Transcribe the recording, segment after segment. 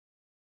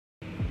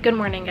Good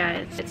morning,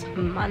 guys. It's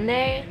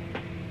Monday,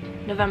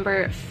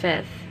 November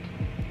 5th,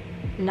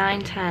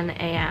 9:10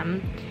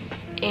 a.m.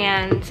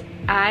 and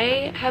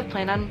I have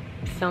planned on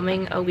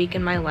filming a week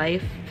in my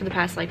life for the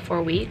past like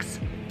 4 weeks,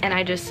 and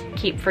I just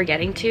keep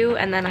forgetting to,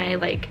 and then I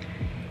like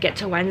get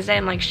to Wednesday,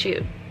 I'm like,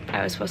 shoot,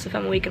 I was supposed to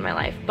film a week in my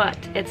life, but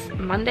it's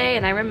Monday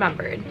and I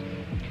remembered.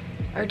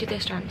 Or do they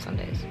start on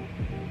Sundays?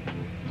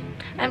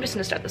 I'm just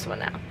gonna start this one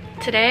now.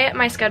 Today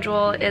my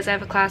schedule is I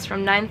have a class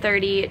from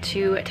 9:30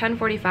 to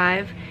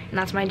 10:45, and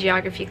that's my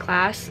geography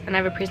class, and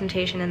I have a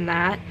presentation in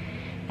that.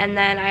 And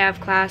then I have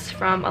class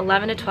from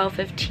 11 to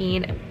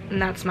 12:15, and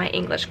that's my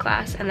English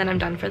class, and then I'm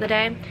done for the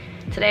day.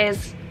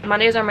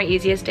 Mondays are my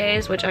easiest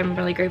days, which I'm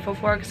really grateful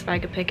for, because if I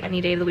could pick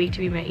any day of the week to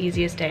be my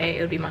easiest day,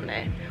 it would be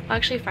Monday. Well,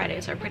 actually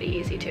Fridays are pretty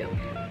easy too.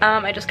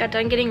 I just got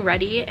done getting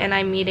ready, and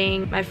I'm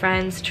meeting my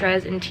friends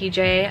Trez and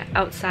TJ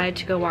outside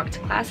to go walk to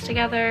class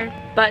together.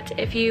 But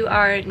if you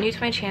are new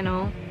to my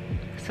channel,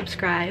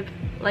 subscribe,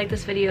 like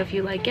this video if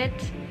you like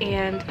it,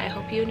 and I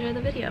hope you enjoy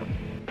the video.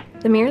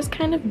 The mirror is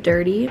kind of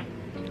dirty.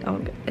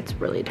 Oh, it's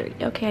really dirty.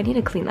 Okay, I need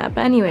to clean that.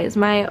 But anyways,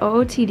 my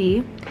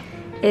OOTD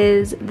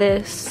is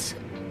this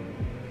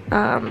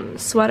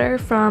sweater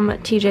from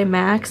TJ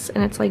Maxx,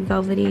 and it's like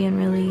velvety and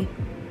really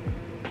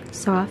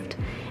soft.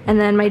 And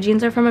then my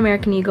jeans are from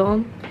American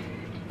Eagle,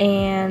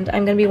 and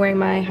I'm gonna be wearing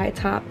my high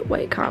top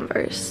white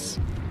Converse.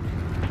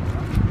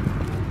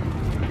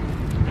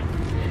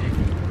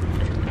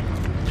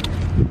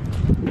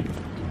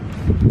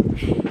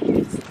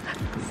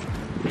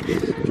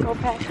 Go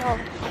back out.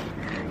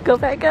 Go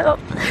back out.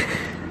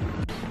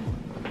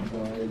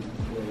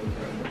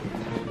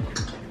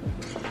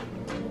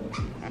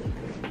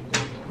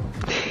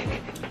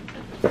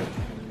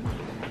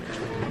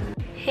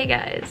 Hey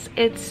guys,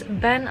 it's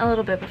been a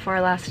little bit before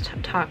I last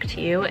talked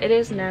to you. It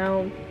is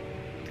now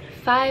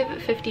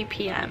 5:50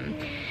 p.m.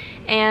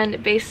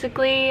 and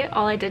basically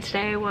all I did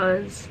today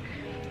was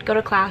go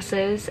to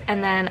classes,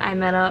 and then I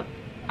met up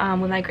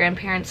with my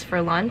grandparents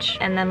for lunch,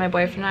 and then my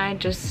boyfriend and I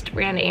just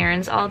ran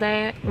errands all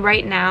day.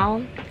 Right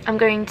now I'm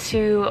going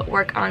to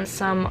work on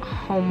some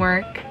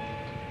homework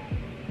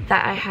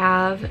that I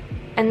have,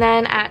 and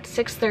then at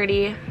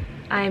 6:30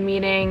 I'm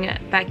meeting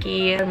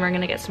Becky, and we're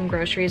gonna get some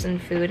groceries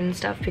and food and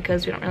stuff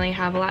because we don't really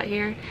have a lot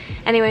here.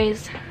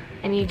 Anyways,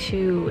 I need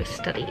to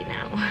study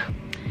now.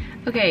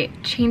 Okay,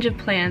 change of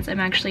plans. I'm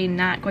actually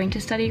not going to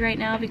study right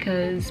now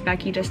because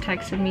Becky just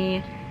texted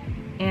me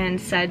and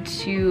said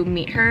to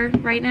meet her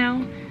right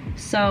now.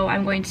 So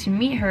I'm going to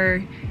meet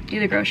her, do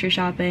the grocery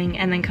shopping,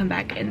 and then come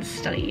back and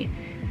study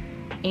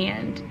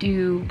and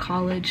do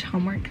college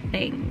homework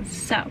things.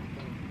 So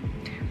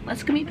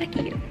let's go meet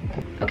Becky.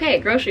 Okay,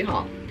 grocery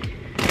haul.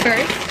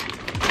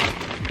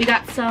 First, we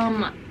got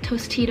some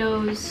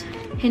Tostitos,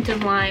 hint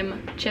of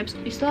lime chips.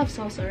 We still have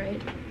salsa,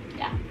 right?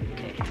 Yeah.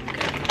 Okay,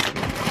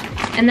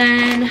 good. And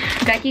then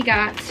Becky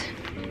got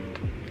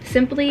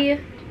Simply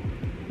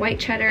white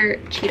cheddar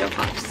Cheeto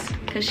Puffs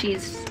because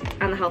she's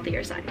on the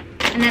healthier side.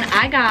 And then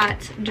I got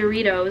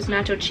Doritos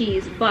nacho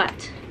cheese,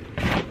 but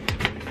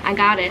I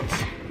got it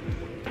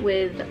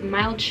with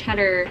mild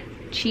cheddar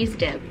cheese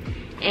dip.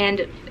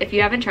 And if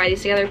you haven't tried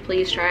these together,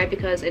 please try it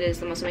because it is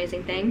the most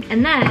amazing thing.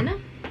 And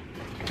then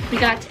we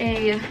got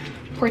a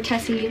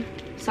Portesi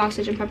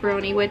sausage and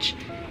pepperoni, which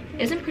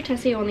isn't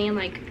Portesi only in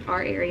like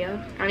our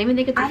area. I don't even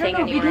think it's a thing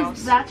anywhere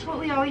else. That's what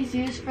we always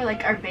use for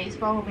like our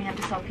baseball when we have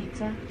to sell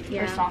pizza.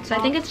 Yeah, so I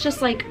think it's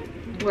just like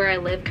where I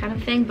live kind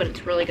of thing, but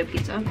it's really good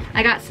pizza.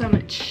 I got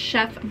some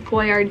Chef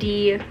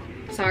Boyardee,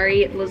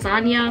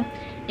 lasagna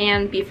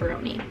and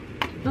beefaroni.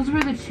 Those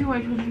were the two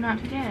I told you not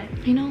to get.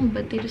 I know,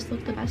 but they just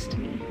look the best to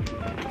me.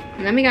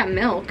 And then we got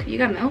milk. You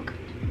got milk?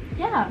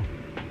 Yeah.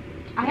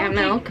 I got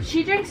milk.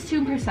 She drinks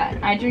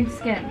 2%. I drink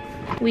skim.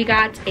 We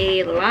got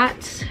a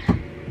lot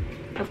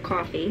of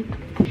coffee.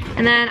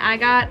 And then I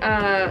got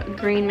a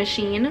green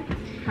machine.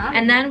 Huh?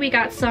 And then we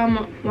got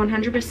some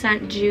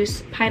 100%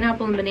 juice,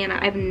 pineapple and banana.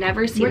 I've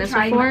never seen this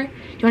before. Do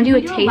you want to do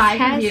a taste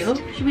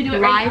test? Should we do it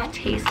right now? Live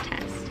taste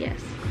test,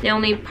 yes. The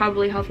only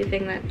probably healthy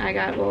thing that I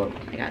got, well,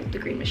 I got the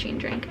green machine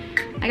drink.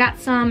 I got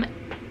some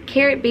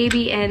carrot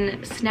baby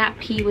and snap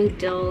pea with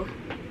dill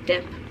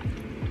dip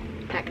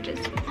packages.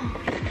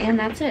 And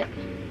that's it.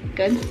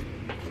 Good?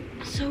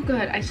 So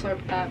good. I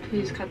slurped that.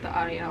 Please cut the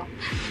audio.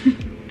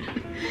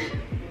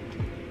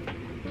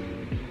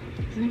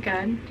 Isn't it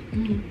good?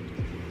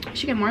 Mm-hmm. I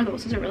should get more of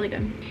those. Those are really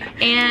good.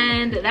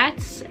 And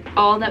that's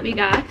all that we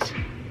got.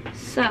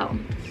 So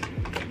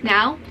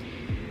now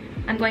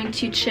I'm going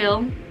to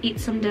chill, eat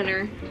some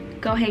dinner,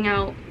 go hang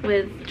out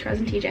with Trez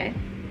and TJ,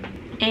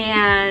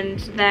 and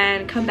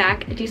then come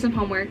back and do some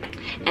homework.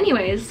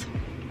 Anyways,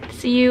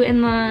 see you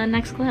in the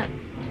next clip.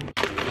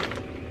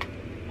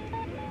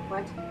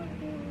 What?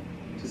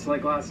 Just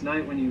like last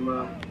night when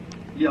you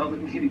yelled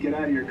at me to get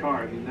out of your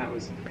car. I mean, that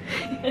was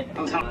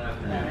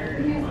hot.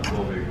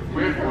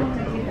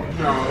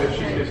 No, it's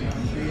just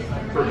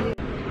perfect.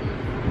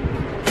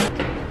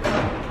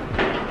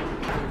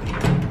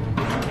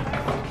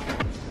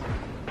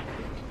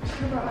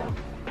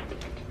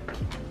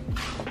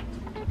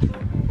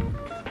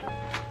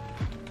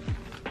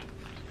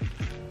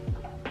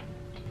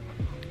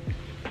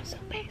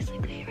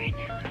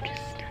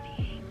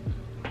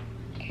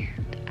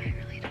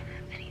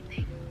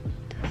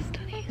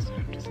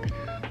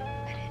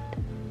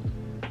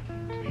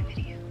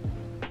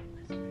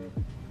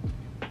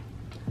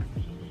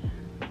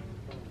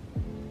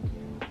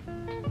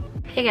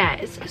 Hey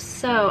guys,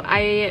 so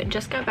I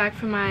just got back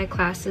from my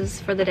classes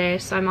for the day,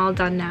 so I'm all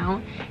done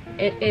now.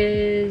 It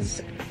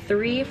is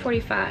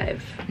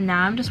 3:45.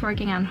 Now I'm just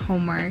working on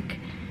homework.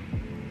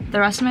 The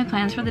rest of my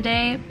plans for the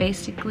day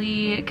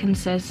basically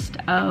consist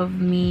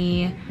of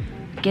me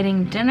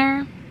getting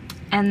dinner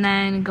and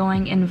then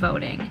going and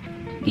voting.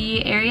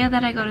 The area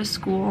that I go to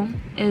school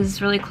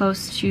is really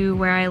close to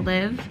where I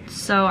live,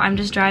 so I'm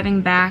just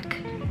driving back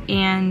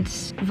and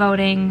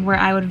voting where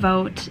I would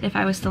vote if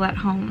I was still at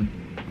home,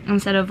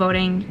 instead of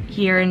voting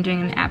here and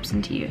doing an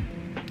absentee.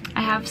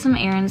 I have some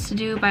errands to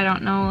do, but I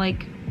don't know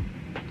like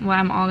what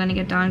I'm all gonna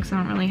get done because I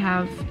don't really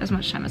have as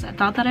much time as I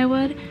thought that I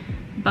would.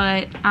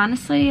 But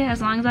honestly,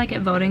 as long as I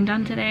get voting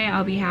done today,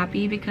 I'll be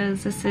happy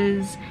because this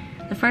is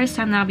the first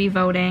time that I'll be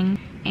voting,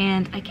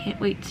 and I can't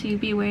wait to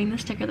be wearing the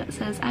sticker that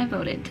says I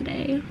voted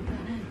today.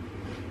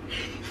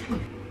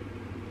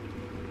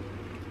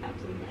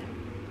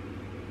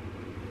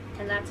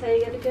 And that's how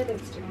you get a good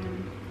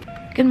Instagram.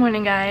 Good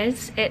morning,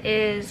 guys. It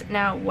is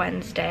now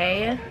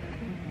Wednesday,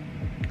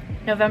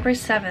 November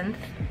 7th,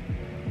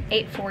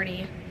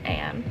 8:40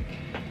 a.m.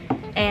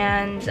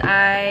 And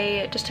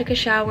I just took a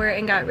shower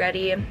and got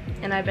ready,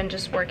 and I've been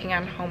just working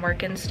on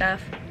homework and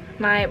stuff.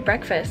 My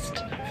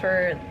breakfast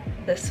for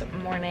this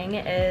morning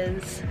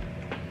is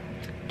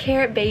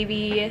carrot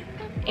baby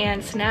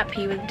and snap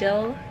pea with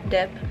dill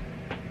dip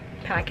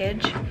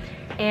package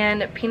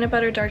and peanut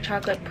butter dark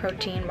chocolate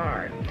protein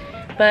bar.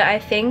 But I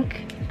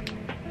think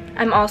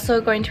I'm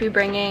also going to be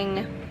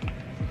bringing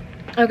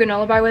a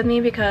granola bar with me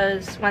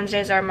because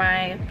Wednesdays are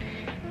my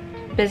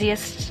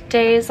busiest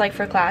days, like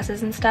for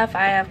classes and stuff.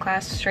 I have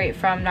class straight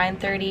from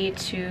 9:30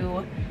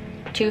 to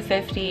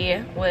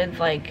 2:50 with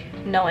like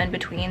no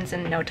in-betweens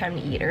and no time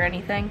to eat or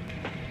anything.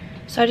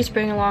 So I just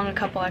bring along a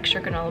couple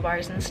extra granola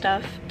bars and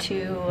stuff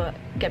to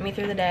get me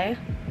through the day.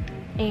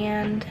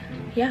 And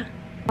yeah.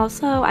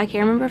 Also, I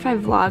can't remember if I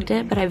vlogged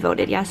it, but I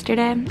voted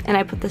yesterday and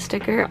I put the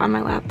sticker on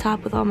my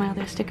laptop with all my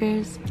other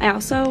stickers. I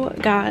also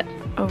got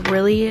a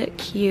really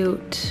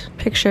cute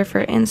picture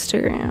for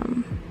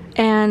Instagram.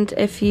 And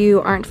if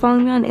you aren't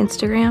following me on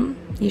Instagram,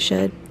 you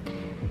should.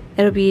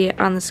 It'll be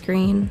on the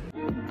screen.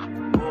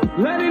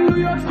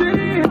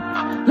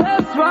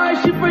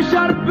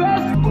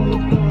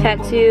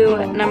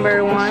 Tattoo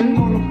number 1.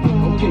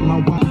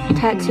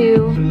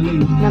 Tattoo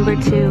number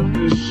 2.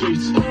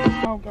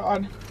 Oh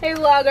god. Hey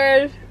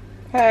vloggers,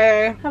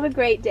 Hey. have a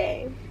great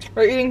day.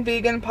 We're eating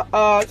vegan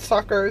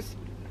suckers.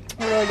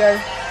 They're really good.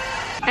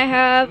 I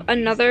have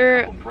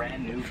another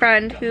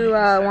friend who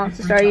wants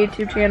to start a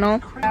YouTube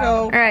channel.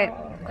 No. All right,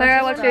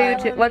 Clara, what's your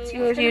YouTube? What's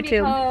yours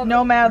YouTube?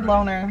 Nomad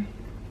Loner.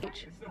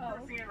 It's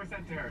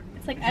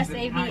like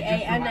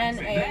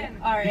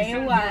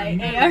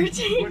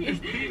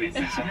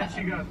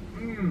SAVANNARAYART.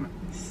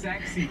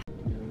 Sexy.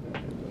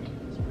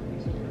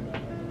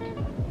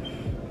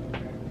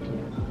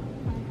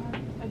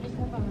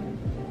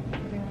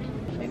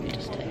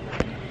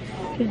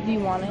 Do you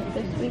want it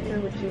this week or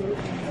would you?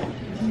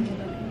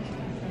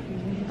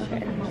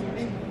 Okay.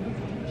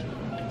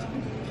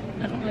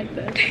 I don't like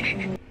that.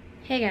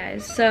 Hey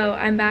guys, so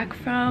I'm back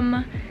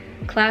from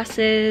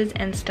classes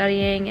and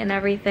studying and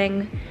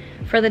everything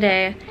for the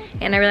day,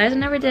 and I realized I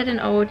never did an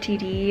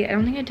OOTD. I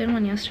don't think I did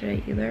one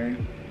yesterday either.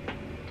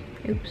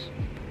 Oops.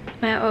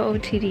 My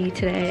OOTD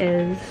today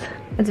is,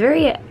 it's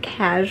very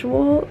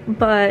casual,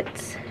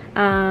 but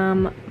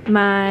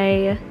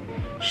my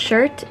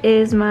shirt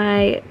is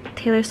my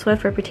Taylor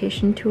Swift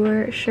Reputation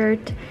Tour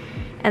shirt,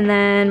 and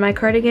then my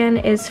cardigan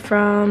is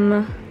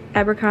from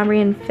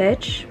Abercrombie &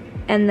 Fitch,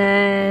 and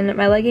then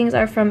my leggings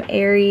are from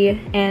Averee,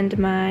 and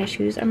my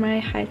shoes are my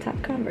high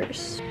top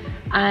Converse.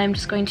 I'm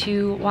just going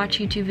to watch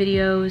YouTube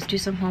videos, do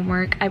some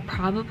homework. I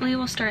probably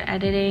will start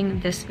editing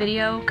this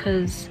video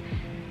because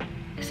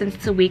since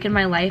it's a week in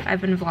my life,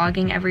 I've been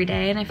vlogging every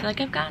day and I feel like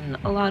I've gotten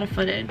a lot of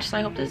footage, so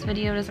I hope this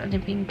video doesn't end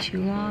up being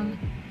too long.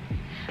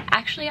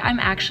 Actually, I'm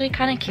actually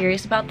kind of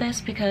curious about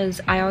this because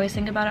I always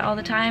think about it all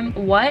the time.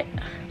 What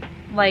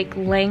like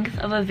length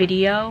of a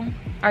video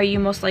are you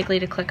most likely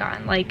to click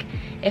on? Like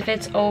if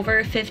it's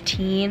over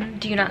 15,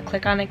 do you not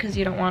click on it because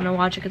you don't want to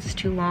watch it because it's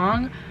too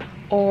long?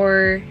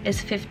 Or is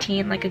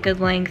 15 like a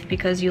good length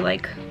because you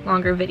like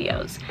longer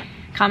videos?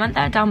 Comment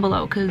that down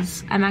below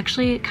because I'm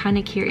actually kind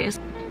of curious.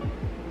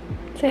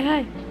 Say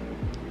hi.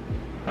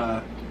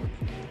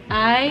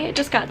 I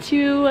just got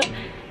to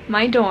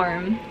my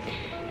dorm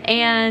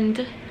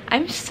and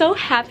I'm so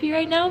happy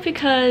right now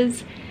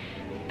because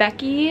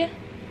Becky,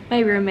 my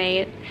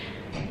roommate,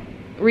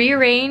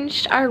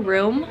 rearranged our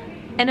room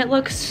and it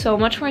looks so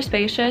much more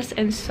spacious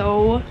and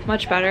so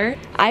much better.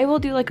 I will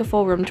do like a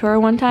full room tour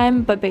one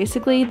time, but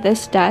basically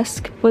this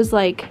desk was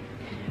like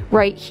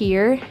right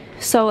here.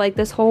 So like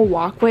this whole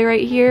walkway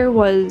right here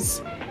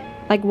was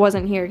like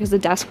wasn't here because the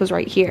desk was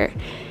right here.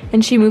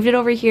 And she moved it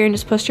over here and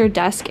just pushed her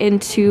desk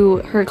into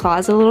her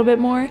closet a little bit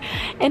more.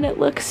 And it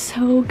looks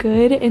so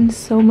good and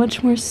so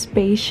much more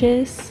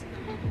spacious.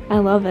 I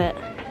love it.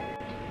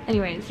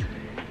 Anyways,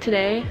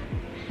 today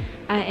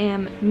I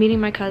am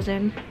meeting my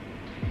cousin.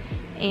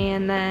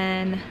 And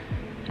then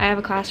I have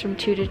a class from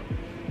 2 to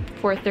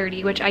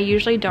 4:30, which I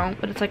usually don't,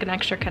 but it's like an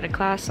extra credit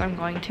class, so I'm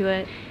going to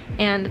it.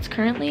 And it's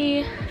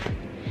currently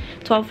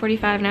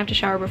 12:45 and I have to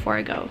shower before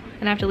I go,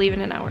 and I have to leave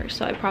in an hour,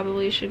 so I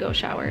probably should go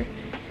shower.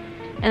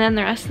 And then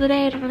the rest of the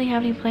day I don't really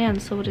have any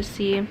plans, so we'll just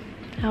see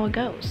how it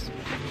goes.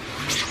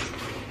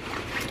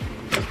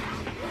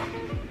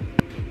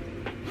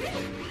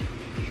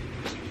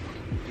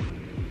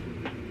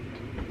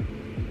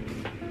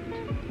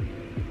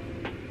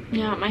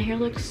 Yeah, my hair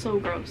looks so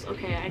gross.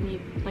 Okay, I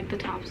need, like, the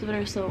tops of it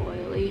are so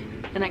oily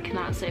and I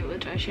cannot save it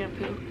with dry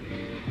shampoo.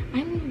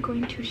 I'm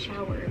going to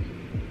shower.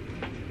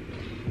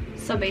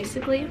 So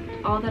basically,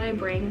 all that I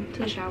bring to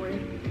the shower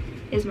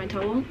is my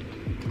towel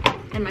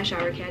and my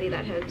shower caddy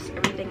that has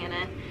everything in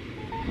it.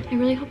 I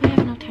really hope I have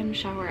enough time to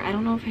shower. I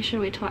don't know if I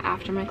should wait till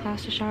after my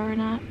class to shower or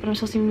not, but I'm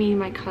supposed to be meeting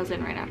my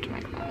cousin right after my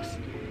class.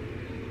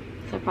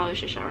 So I probably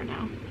should shower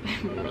now.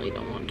 I really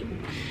don't want to.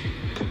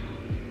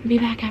 Be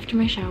back after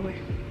my shower.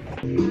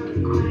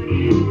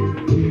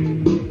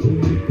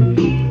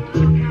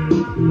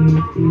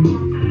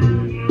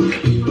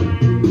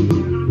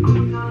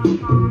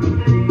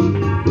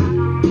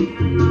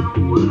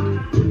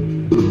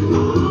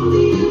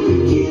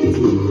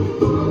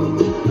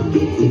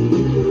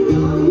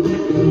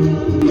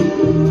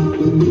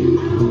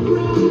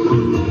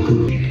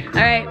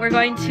 Alright, we're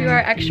going to our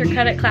extra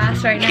credit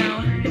class right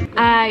now.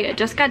 I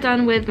just got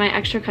done with my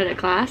extra credit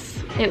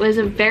class. It was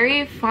a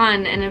very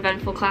fun and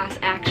eventful class,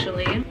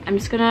 actually. I'm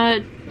just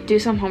gonna do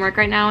some homework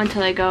right now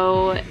until I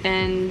go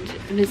and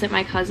visit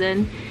my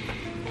cousin.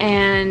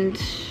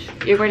 And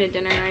you're going to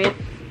dinner, right?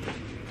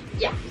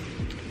 Yeah.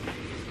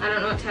 I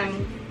don't know what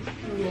time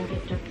we'll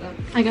get picked up.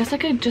 I guess I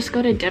could just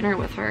go to dinner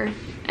with her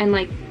and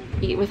like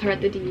eat with her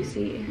at the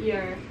DUC.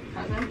 Your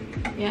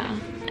cousin? Yeah.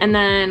 And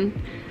then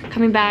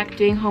coming back,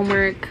 doing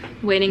homework,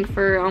 waiting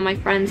for all my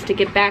friends to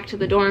get back to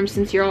the dorm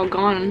since you're all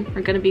gone,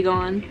 or gonna be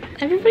gone.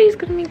 Everybody's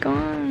gonna be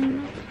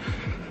gone.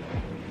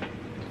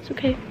 It's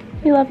okay.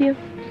 We love you.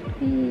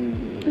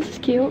 This is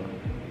cute.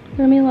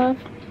 Let me love.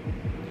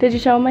 Did you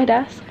show him my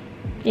desk?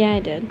 Yeah, I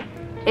did.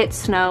 It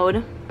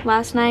snowed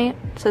last night,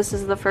 so this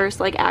is the first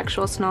like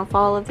actual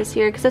snowfall of this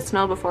year, because it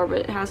snowed before but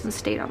it hasn't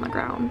stayed on the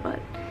ground. But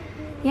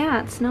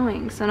yeah, it's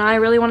snowing. So now I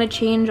really want to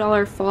change all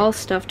our fall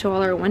stuff to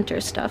all our winter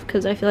stuff,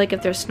 because I feel like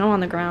if there's snow on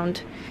the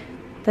ground,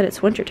 that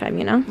it's wintertime,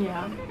 you know?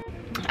 Yeah.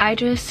 I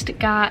just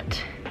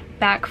got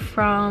back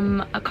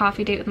from a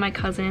coffee date with my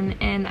cousin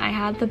and I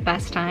had the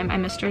best time. I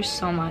missed her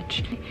so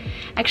much.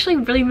 I actually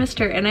really missed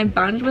her and I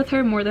bonded with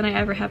her more than I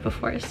ever have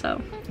before,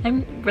 so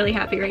I'm really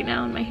happy right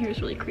now and my hair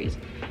is really crazy.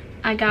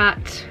 I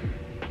got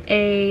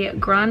a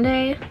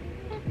grande,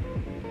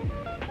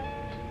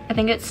 I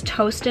think it's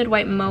toasted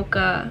white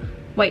mocha,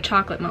 white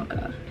chocolate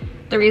mocha.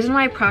 The reason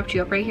why I propped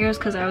you up right here is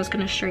because I was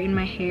gonna straighten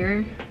my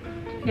hair.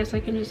 I guess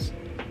I can just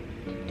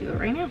do it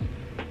right now.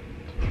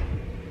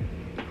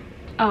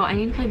 Oh, I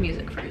need to play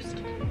music first.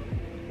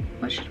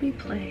 What should we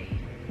play?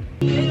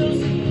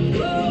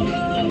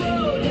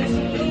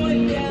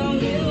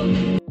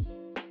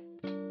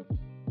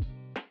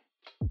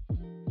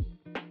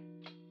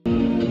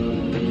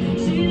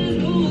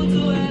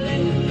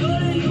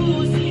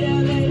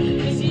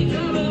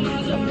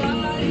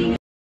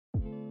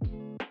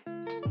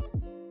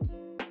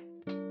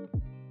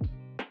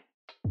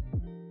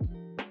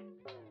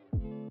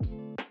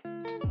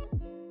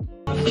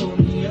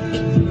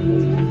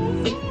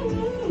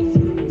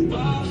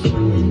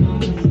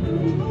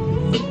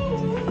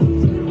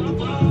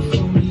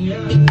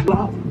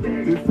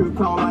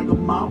 Like a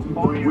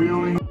mountain. We don't